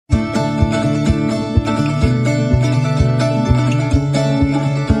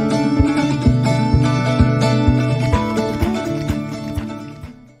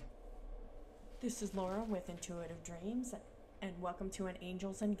with Intuitive Dreams, and welcome to an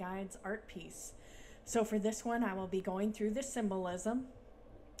Angels and Guides art piece. So for this one, I will be going through the symbolism.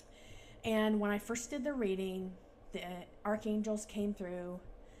 And when I first did the reading, the Archangels came through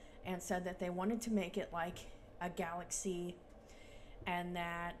and said that they wanted to make it like a galaxy, and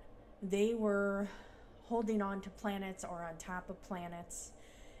that they were holding on to planets or on top of planets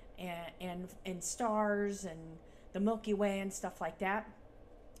and stars and the Milky Way and stuff like that.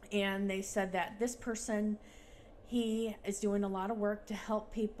 And they said that this person, he is doing a lot of work to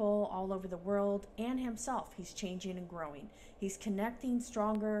help people all over the world and himself. He's changing and growing. He's connecting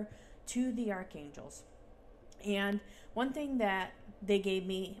stronger to the archangels. And one thing that they gave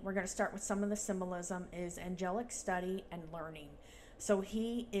me, we're going to start with some of the symbolism, is angelic study and learning. So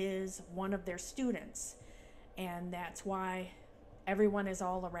he is one of their students, and that's why everyone is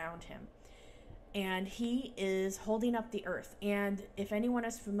all around him. And he is holding up the earth. And if anyone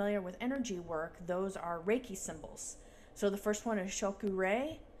is familiar with energy work, those are Reiki symbols. So the first one is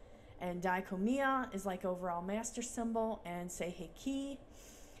Shoku-rei, and Daikomia is like overall master symbol, and Seiheki.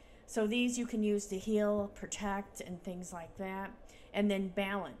 So these you can use to heal, protect, and things like that. And then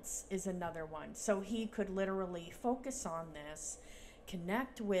balance is another one. So he could literally focus on this,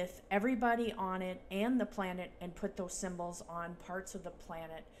 connect with everybody on it and the planet, and put those symbols on parts of the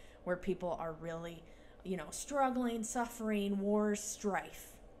planet where people are really, struggling, suffering, wars,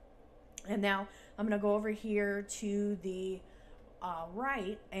 strife. And now I'm going to go over here to the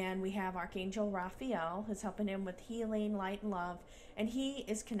right, and we have Archangel Raphael, who's helping him with healing, light, and love, and he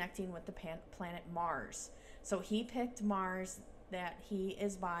is connecting with the planet Mars. So he picked Mars that he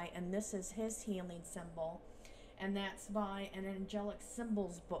is by, and this is his healing symbol, and that's by an angelic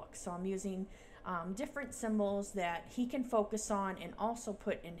symbols book. So I'm using different symbols that he can focus on and also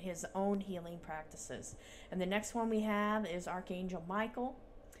put in his own healing practices. And the next one we have is Archangel Michael.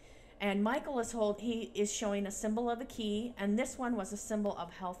 And Michael he is showing a symbol of a key, and this one was a symbol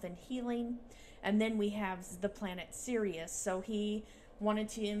of health and healing. And then we have the planet Sirius. So he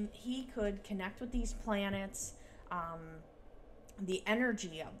could connect with these planets, the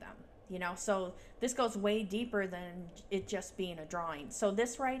energy of them. So this goes way deeper than it just being a drawing. So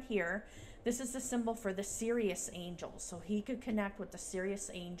this right here, this is the symbol for the Sirius angels. So he could connect with the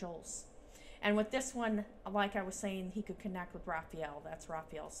Sirius angels. And with this one, like I was saying, he could connect with Raphael. That's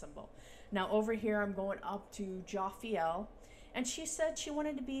Raphael's symbol. Now over here, I'm going up to Jophiel. And she said she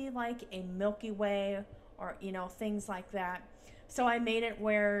wanted to be like a Milky Way or, things like that. So I made it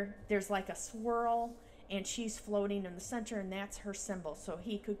where there's like a swirl, and she's floating in the center, and that's her symbol. So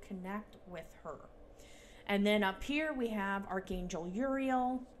he could connect with her. And then up here we have Archangel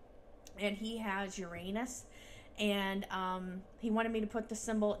Uriel, and he has Uranus. And he wanted me to put the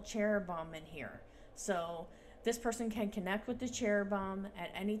symbol cherubim in here. So this person can connect with the cherubim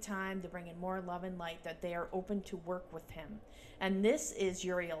at any time to bring in more love and light, that they are open to work with him. And this is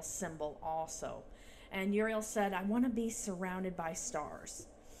Uriel's symbol also. And Uriel said, I want to be surrounded by stars.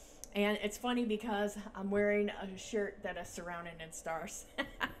 And it's funny because I'm wearing a shirt that is surrounded in stars.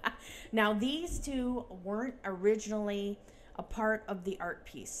 Now, these two weren't originally a part of the art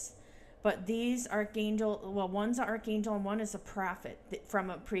piece. But these one's an archangel and one is a prophet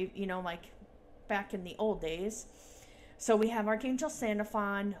from like back in the old days. So we have Archangel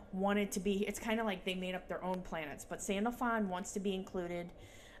Sandalphon wanted to be, it's kind of like they made up their own planets, but Sandalphon wants to be included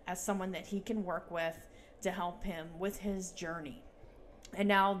as someone that he can work with to help him with his journey. And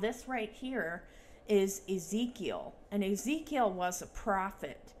now this right here is Ezekiel. And Ezekiel was a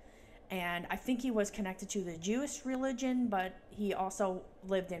prophet. And I think he was connected to the Jewish religion, but he also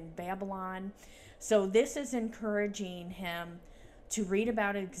lived in Babylon. So this is encouraging him to read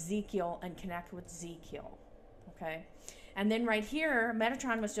about Ezekiel and connect with Ezekiel. Okay. And then right here,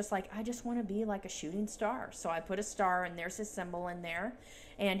 Metatron was just like, I just want to be like a shooting star. So I put a star, and there's his symbol in there.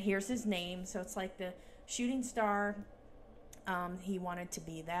 And here's his name. So it's like the shooting star. He wanted to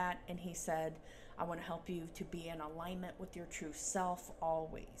be that. And he said, I want to help you to be in alignment with your true self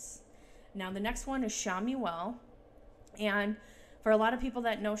always. Now, the next one is Shamuel. And for a lot of people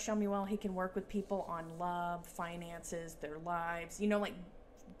that know Shamuel, he can work with people on love, finances, their lives, like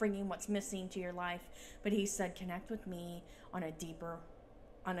bringing what's missing to your life. But he said, connect with me on a deeper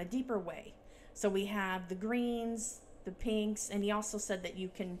way. So we have the greens, the pinks, and he also said that you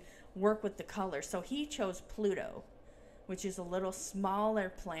can work with the colors. So he chose Pluto, which is a little smaller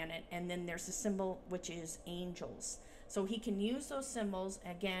planet. And then there's a symbol, which is angels. So he can use those symbols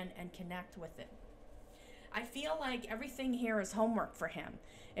again and connect with it. I feel like everything here is homework for him.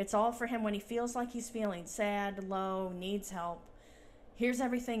 It's all for him when he feels like he's feeling sad, low, needs help. Here's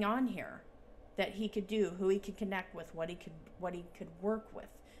everything on here that he could do, who he could connect with, what he could work with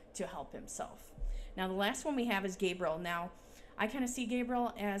to help himself. Now the last one we have is Gabriel. Now I kind of see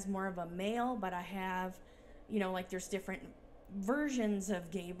Gabriel as more of a male, but I have, you know, like there's different versions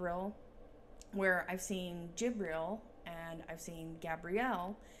of Gabriel where I've seen Jibril and I've seen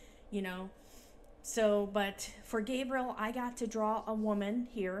Gabrielle, you know. So, but for Gabriel, I got to draw a woman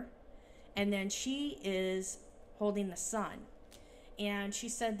here, and then she is holding the sun. And she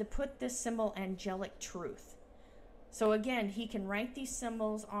said to put this symbol angelic truth. So again, he can write these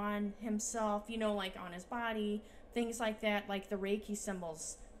symbols on himself, you know, like on his body, things like that, like the Reiki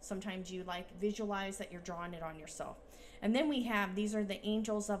symbols. Sometimes you like visualize that you're drawing it on yourself. And then we have, these are the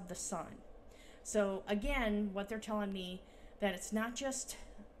angels of the sun. So again, what they're telling me, that it's not just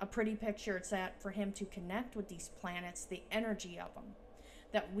a pretty picture, it's that for him to connect with these planets, the energy of them,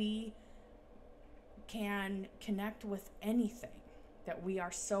 that we can connect with anything, that we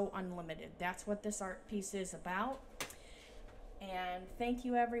are so unlimited. That's what this art piece is about. And thank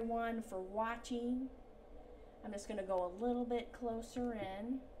you everyone for watching. I'm just going to go a little bit closer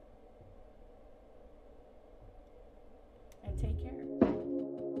in.